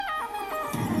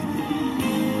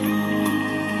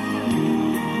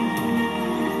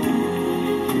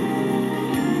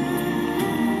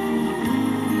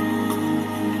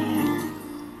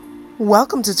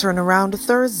Welcome to Turnaround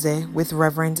Thursday with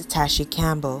Reverend Tashi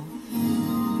Campbell.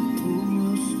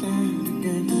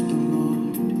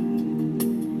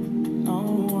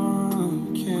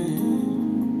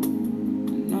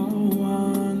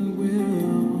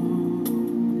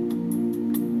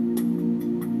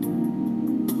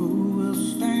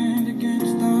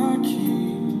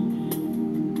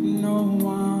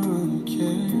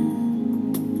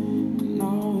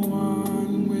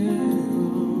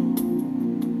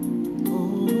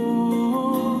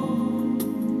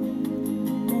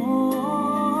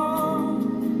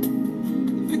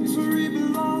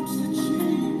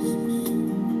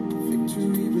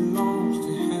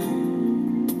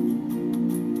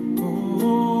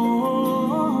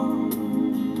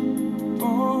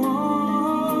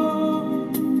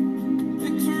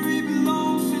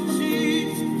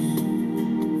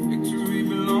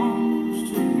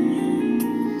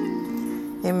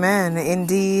 Amen.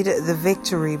 Indeed, the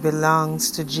victory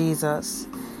belongs to Jesus.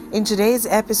 In today's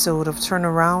episode of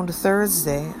Turnaround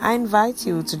Thursday, I invite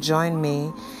you to join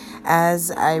me as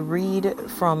I read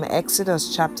from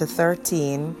Exodus chapter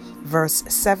 13, verse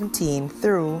 17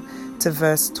 through to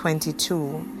verse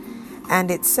 22. And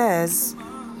it says,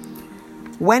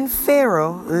 "When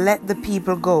Pharaoh let the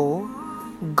people go,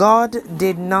 God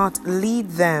did not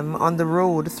lead them on the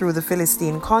road through the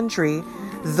Philistine country,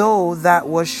 though that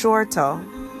was shorter.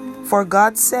 For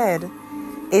God said,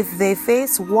 if they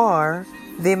face war,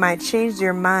 they might change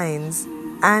their minds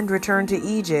and return to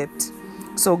Egypt.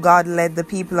 So God led the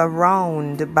people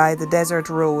around by the desert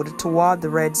road toward the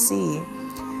Red Sea.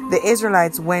 The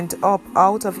Israelites went up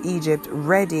out of Egypt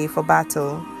ready for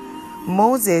battle.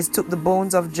 Moses took the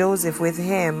bones of Joseph with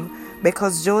him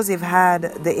because Joseph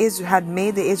had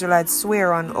made the Israelites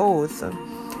swear an oath.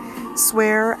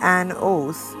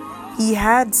 He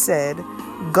had said,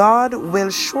 God will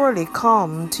surely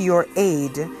come to your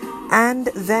aid, and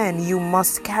then you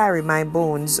must carry my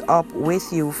bones up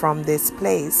with you from this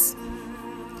place."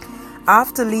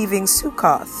 After leaving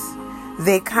Sukkoth,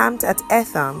 they camped at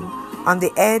Etham on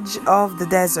the edge of the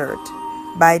desert.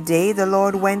 By day, the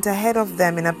Lord went ahead of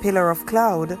them in a pillar of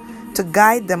cloud to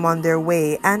guide them on their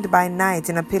way, and by night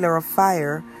in a pillar of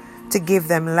fire to give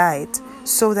them light,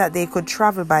 so that they could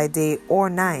travel by day or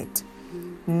night.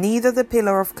 Neither the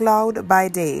pillar of cloud by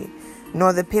day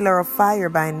nor the pillar of fire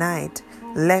by night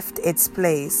left its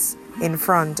place in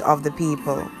front of the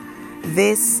people.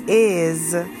 This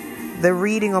is the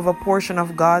reading of a portion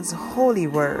of God's holy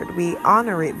word. We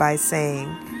honor it by saying,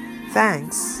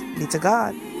 "Thanks be to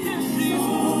God."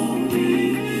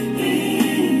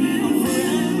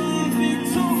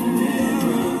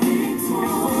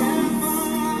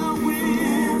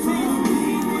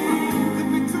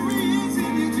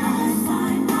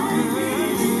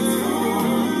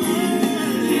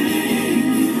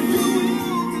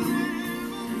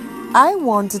 I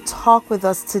want to talk with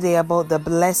us today about the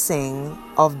blessing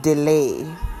of delay.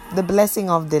 The blessing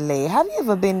of delay. Have you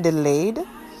ever been delayed?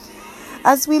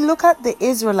 As we look at the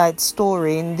Israelite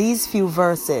story in these few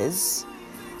verses,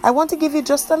 I want to give you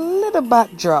just a little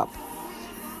backdrop.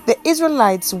 The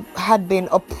Israelites had been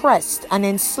oppressed and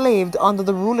enslaved under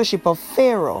the rulership of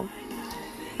Pharaoh.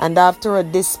 And after a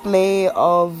display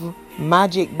of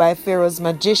magic by Pharaoh's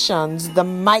magicians, the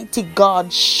mighty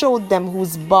God showed them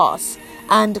who's boss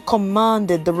and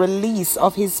commanded the release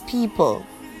of his people.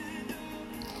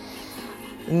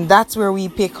 And that's where we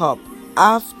pick up.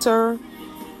 After,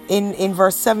 in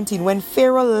verse 17, when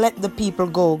Pharaoh let the people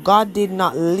go, God did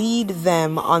not lead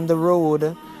them on the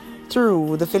road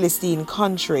through the Philistine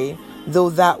country, though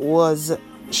that was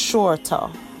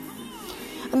shorter.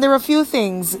 And there are a few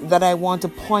things that I want to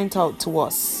point out to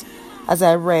us as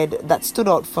I read that stood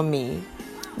out for me.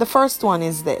 The first one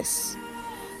is this.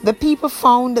 The people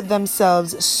found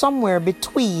themselves somewhere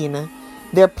between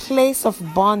their place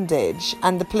of bondage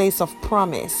and the place of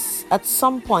promise. At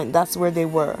some point, that's where they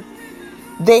were.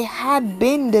 They had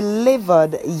been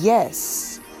delivered,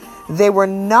 yes. They were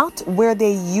not where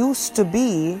they used to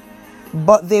be,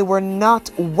 but they were not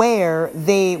where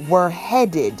they were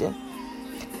headed.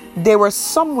 They were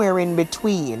somewhere in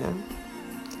between.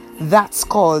 That's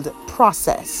called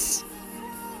process.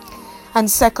 And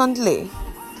secondly,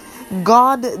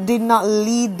 God did not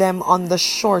lead them on the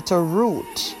shorter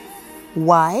route.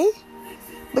 Why?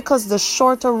 Because the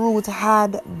shorter route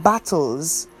had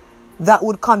battles that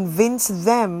would convince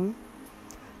them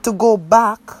to go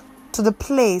back to the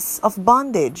place of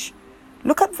bondage.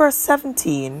 Look at verse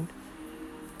 17.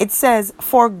 It says,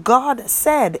 for God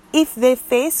said, if they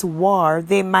face war,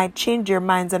 they might change their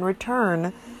minds and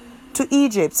return to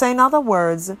Egypt. So in other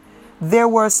words, there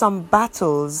were some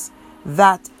battles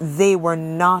that they were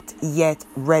not yet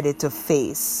ready to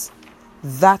face.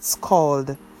 That's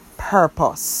called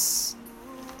purpose.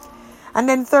 And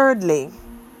then thirdly,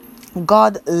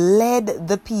 God led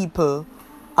the people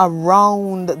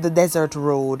around the desert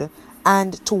road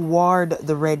and toward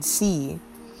the Red Sea.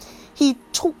 He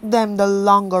took them the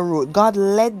longer route. God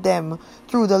led them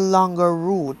through the longer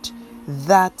route.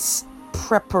 That's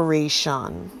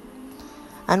preparation.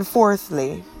 And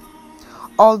fourthly,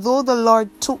 although the Lord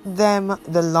took them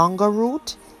the longer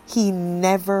route, He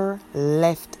never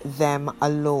left them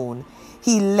alone.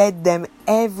 He led them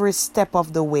every step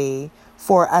of the way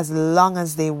for as long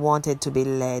as they wanted to be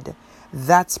led.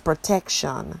 That's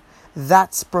protection.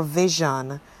 That's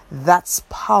provision. That's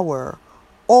power.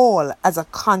 All as a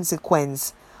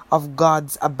consequence of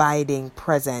God's abiding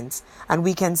presence. And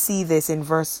we can see this in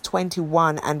verse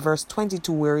 21 and verse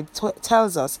 22, where it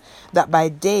tells us that by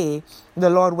day the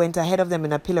Lord went ahead of them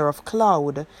in a pillar of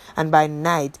cloud, and by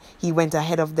night He went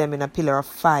ahead of them in a pillar of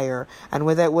fire. And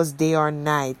whether it was day or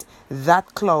night,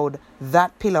 that cloud,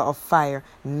 that pillar of fire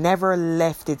never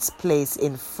left its place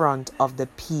in front of the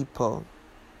people.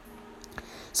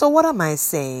 So what am I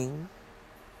saying?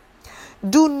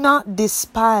 Do not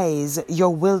despise your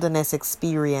wilderness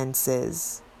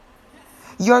experiences.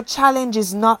 Your challenge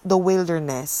is not the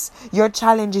wilderness. Your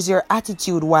challenge is your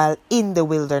attitude while in the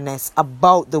wilderness,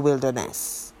 about the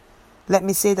wilderness. Let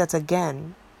me say that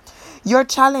again. Your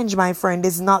challenge, my friend,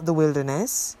 is not the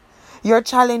wilderness. Your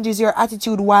challenge is your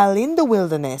attitude while in the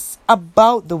wilderness,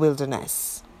 about the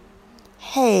wilderness.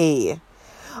 Hey,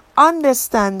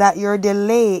 understand that your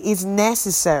delay is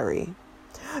necessary.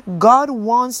 God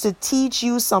wants to teach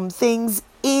you some things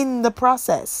in the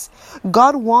process.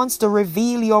 God wants to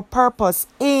reveal your purpose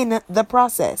in the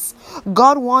process.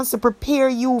 God wants to prepare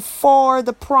you for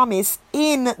the promise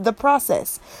in the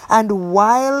process. And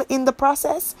while in the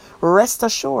process, rest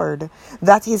assured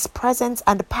that His presence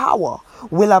and power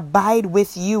will abide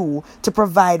with you to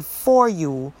provide for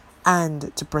you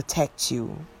and to protect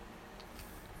you.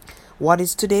 What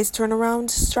is today's turnaround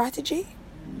strategy?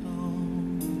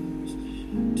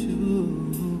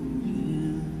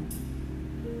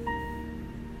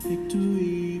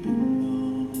 Victory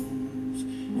belongs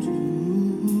to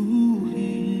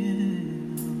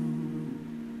Him.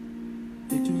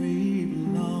 Victory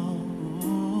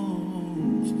belongs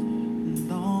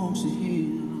to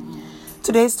Him.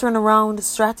 Today's turnaround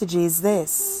strategy is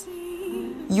this.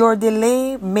 Your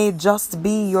delay may just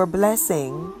be your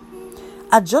blessing.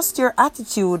 Adjust your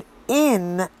attitude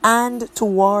in and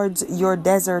towards your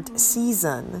desert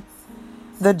season.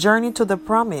 The journey to the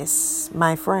promise,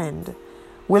 my friend,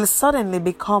 will suddenly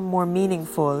become more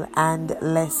meaningful and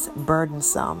less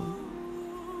burdensome.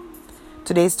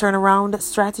 Today's turnaround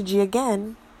strategy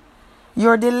again.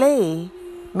 Your delay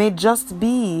may just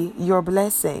be your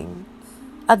blessing.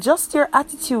 Adjust your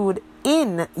attitude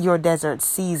in your desert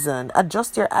season.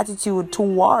 Adjust your attitude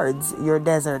towards your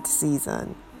desert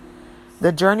season.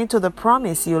 The journey to the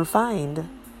promise you'll find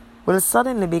will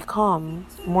suddenly become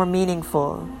more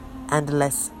meaningful and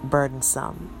less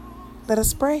burdensome. Let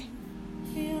us pray.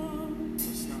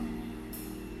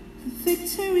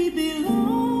 Victory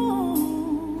belongs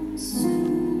to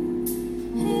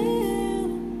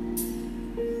Him.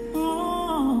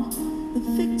 Oh, the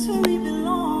victory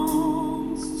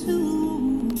belongs to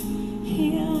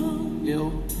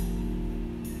Him.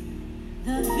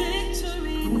 The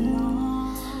victory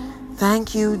belongs.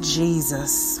 Thank you,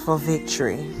 Jesus, for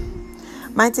victory.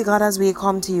 Mighty God, as we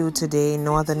come to you today,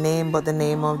 no other name but the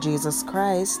name of Jesus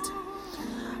Christ.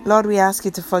 Lord, we ask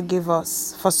you to forgive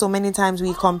us. For so many times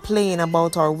we complain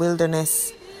about our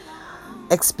wilderness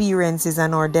experiences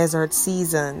and our desert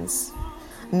seasons,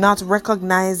 not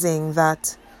recognizing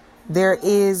that there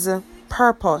is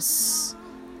purpose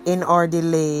in our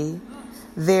delay.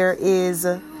 There is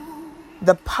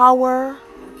the power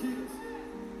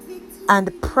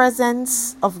and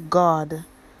presence of God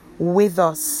with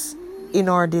us in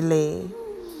our delay.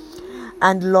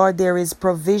 And Lord, there is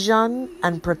provision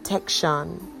and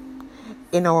protection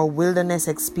in our wilderness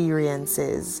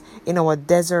experiences, in our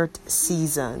desert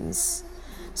seasons.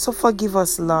 So forgive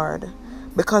us, Lord,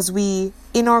 because we,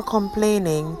 in our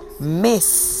complaining,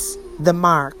 miss the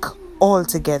mark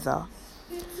altogether.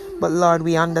 But Lord,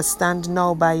 we understand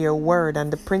now by your word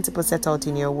and the principle set out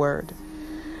in your word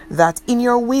that in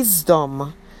your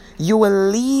wisdom, you will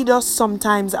lead us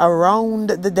sometimes around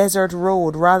the desert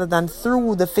road rather than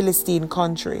through the Philistine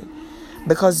country,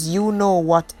 because you know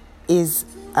what is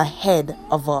ahead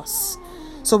of us.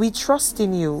 So we trust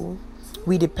in you,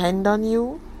 we depend on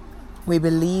you, we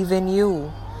believe in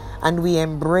you, and we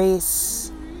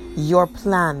embrace your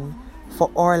plan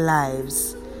for our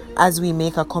lives as we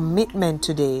make a commitment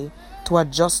today to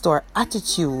adjust our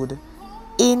attitude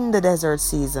in the desert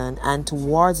season and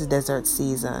towards the desert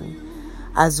season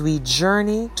as we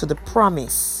journey to the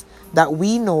promise that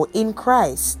we know in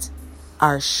Christ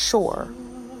is sure.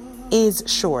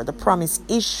 The promise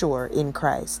is sure in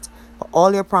Christ. For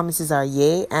all your promises are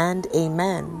yea and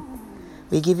amen.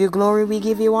 We give you glory, we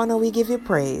give you honor, we give you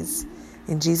praise.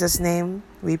 In Jesus' name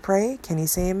we pray. Can you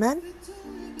say amen?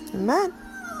 Amen.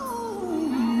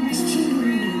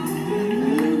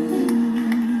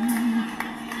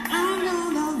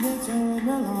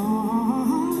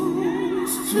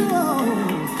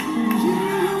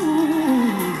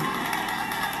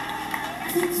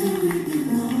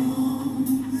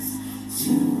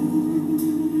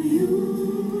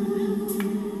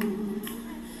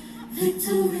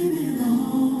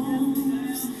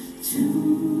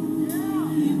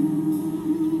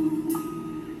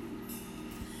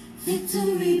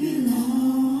 Victory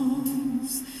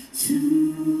belongs to you.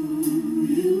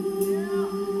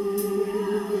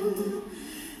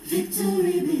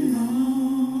 Victory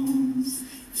belongs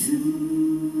to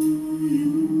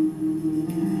you.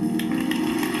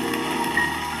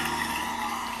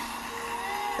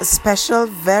 A special,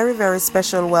 very, very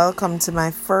special welcome to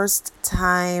my first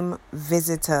time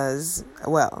visitors.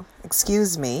 Well,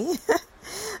 excuse me.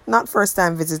 Not first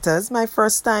time visitors, my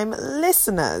first time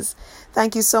listeners.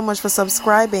 Thank you so much for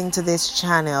subscribing to this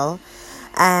channel.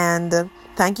 And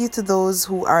thank you to those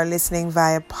who are listening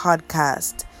via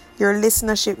podcast. Your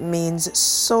listenership means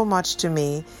so much to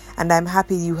me. And I'm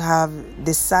happy you have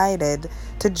decided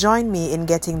to join me in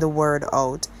getting the word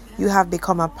out. You have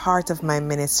become a part of my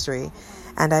ministry.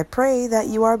 And I pray that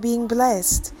you are being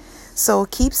blessed. So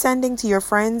keep sending to your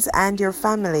friends and your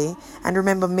family. And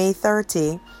remember, May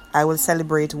 30, I will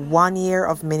celebrate 1 year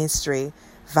of ministry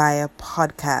via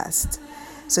podcast.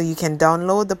 So you can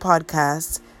download the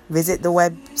podcast, visit the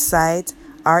website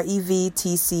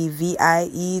revtcviews,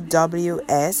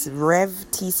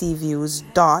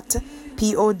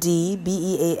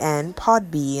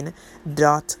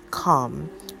 revtcviews.podbean.com,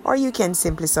 or you can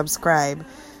simply subscribe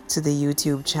to the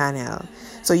YouTube channel.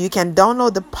 So you can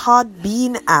download the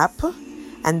Podbean app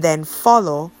and then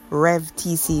follow Rev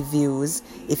TC Views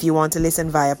if you want to listen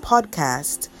via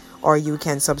podcast, or you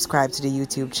can subscribe to the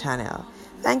YouTube channel.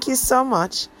 Thank you so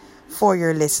much for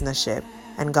your listenership,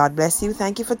 and God bless you.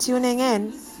 Thank you for tuning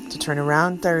in to Turn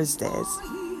Around Thursdays.